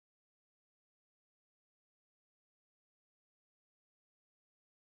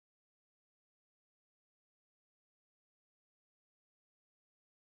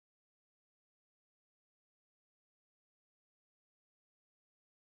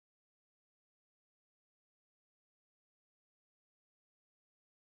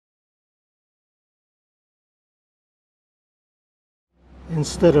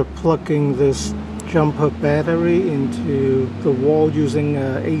Instead of plugging this jumper battery into the wall using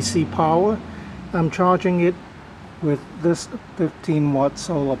AC power, I'm charging it with this 15-watt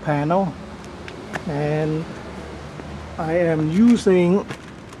solar panel, and I am using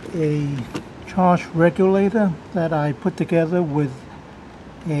a charge regulator that I put together with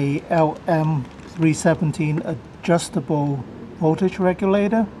a LM317 adjustable voltage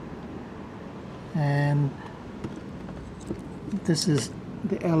regulator, and this is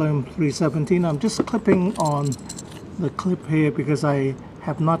the LM317. I'm just clipping on the clip here because I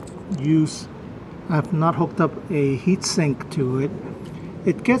have not hooked up a heatsink to it.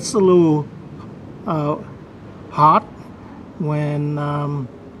 It gets a little hot when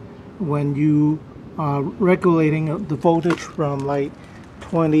you are regulating the voltage from like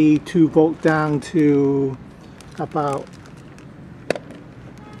 22 volt down to about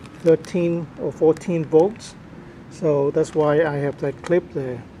 13 or 14 volts. So that's why I have that clip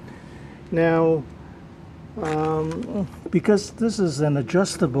there. Now, because this is an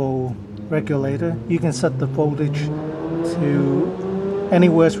adjustable regulator, you can set the voltage to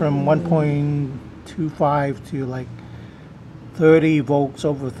anywhere from 1.25 to like 30 volts,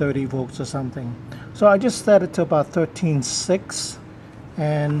 over 30 volts or something. So I just set it to about 13.6,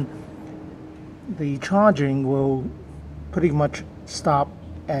 and the charging will pretty much stop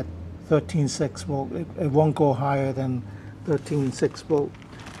at 13.6 volt. It won't go higher than 13.6 volt.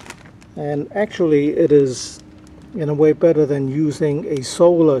 And actually it is in a way better than using a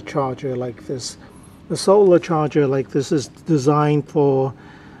solar charger like this. The solar charger like this is designed for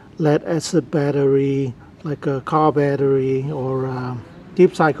lead acid battery, like a car battery or a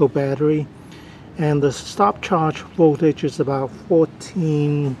deep cycle battery, and the stop charge voltage is about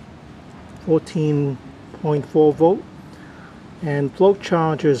 14.4 volt, and float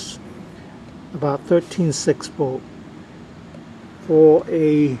charge is about 13.6 volt. For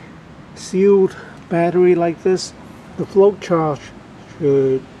a sealed battery like this, the float charge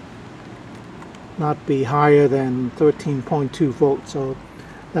should not be higher than 13.2 volts. So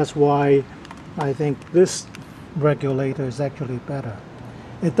that's why I think this regulator is actually better.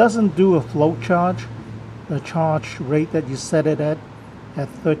 It doesn't do a float charge. The charge rate that you set it at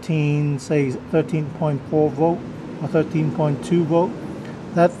 13, say 13.4 volt or 13.2 volt,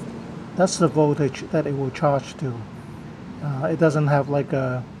 that's the voltage that it will charge to. It doesn't have like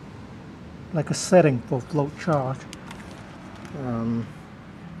a setting for float charge.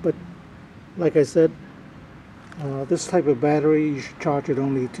 But like I said, this type of battery, you should charge it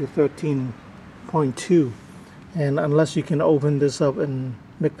only to 13.2, and unless you can open this up and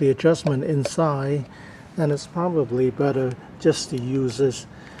make the adjustment inside, then it's probably better just to use this.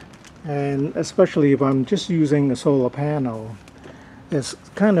 And especially if I'm just using a solar panel, it's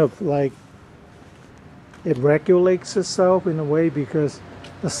kind of like it regulates itself in a way, because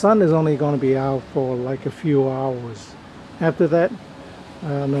the sun is only going to be out for like a few hours. After that,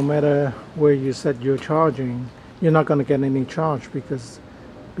 no matter where you set your charging, you're not going to get any charge because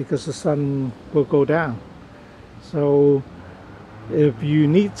the sun will go down. So if you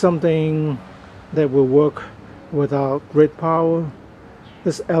need something that will work without grid power,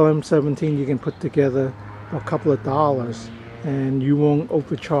 this LM17 you can put together for a couple of dollars, and you won't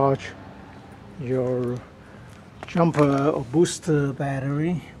overcharge your jumper or booster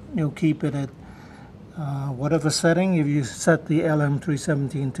battery. You'll keep it at whatever setting. If you set the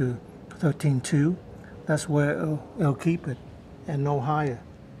LM317 to 13.2, that's where it'll keep it, and no higher.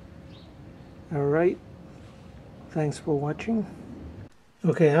 Alright, thanks for watching.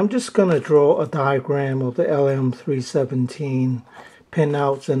 Okay, I'm just going to draw a diagram of the LM317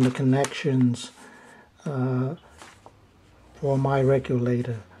 pinouts and the connections for my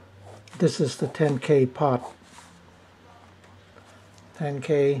regulator. This is the 10K pot.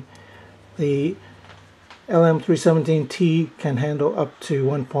 10K. The LM317T can handle up to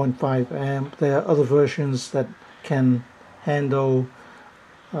 1.5 amp. There are other versions that can handle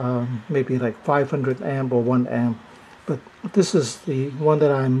maybe like 500 amp or 1 amp. But this is the one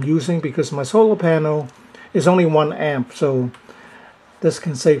that I'm using because my solar panel is only 1 amp, so this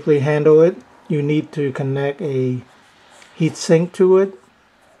can safely handle it. You need to connect a heatsink to it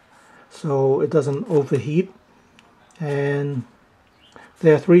so it doesn't overheat. And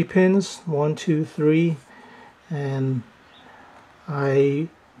there are 3 pins, 1, 2, 3, and I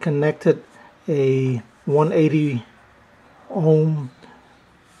connected a 180 ohm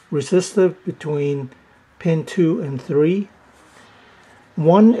resistor between pin 2 and 3.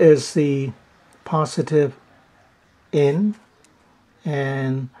 1 is the positive in,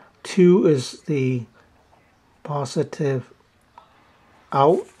 and 2 is the positive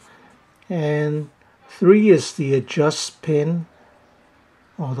out, and 3 is the adjust pin,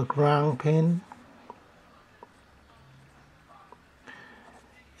 or the ground pin.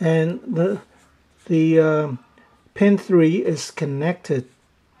 And the pin 3 is connected.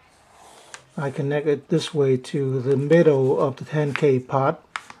 I connect it this way to the middle of the 10K pot.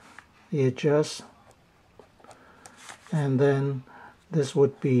 You adjust, and then this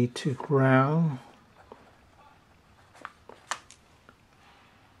would be to ground.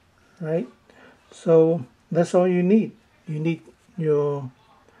 Right? So that's all you need. You need your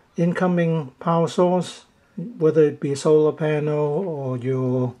incoming power source, whether it be a solar panel or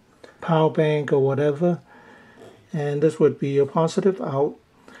your power bank or whatever, and this would be your positive out.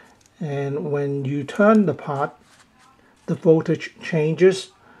 And when you turn the pot, the voltage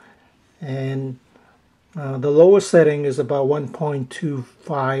changes, and the lowest setting is about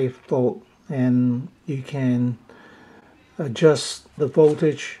 1.25 volt, and you can adjust the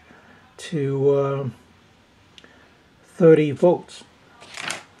voltage to 30 volts.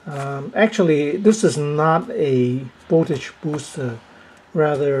 Actually, this is not a voltage booster,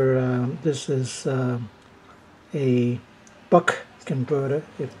 rather this is a buck converter,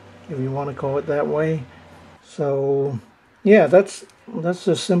 if you want to call it that way. So yeah, that's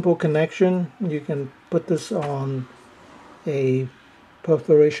a simple connection. You can put this on a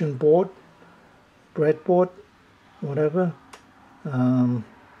perforation board, breadboard, whatever, and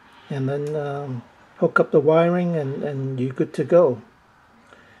then hook up the wiring, and you're good to go.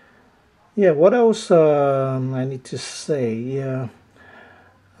 Yeah, what else I need to say? Yeah,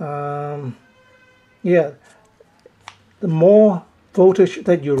 yeah, the more voltage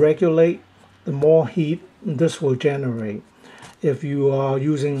that you regulate, the more heat this will generate. If you are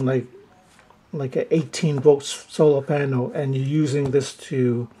using like an 18 volts solar panel and you're using this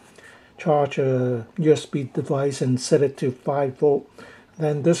to charge a USB device and set it to 5 volt,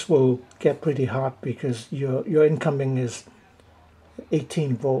 then this will get pretty hot because your incoming is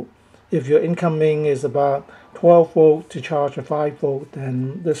 18 volt. If your incoming is about 12 volt to charge a 5 volt,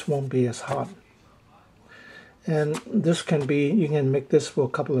 then this won't be as hot. And this can be, you can make this for a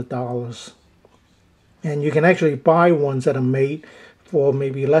couple of dollars. And you can actually buy ones that are made for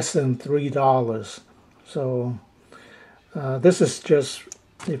maybe less than $3. So this is just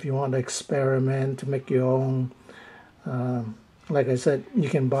if you want to experiment to make your own. Like I said, you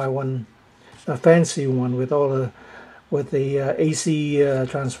can buy one, a fancy one with the AC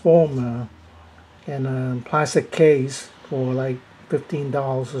transformer and a plastic case for like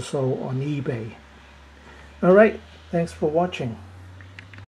 $15 or so on eBay. All right, thanks for watching.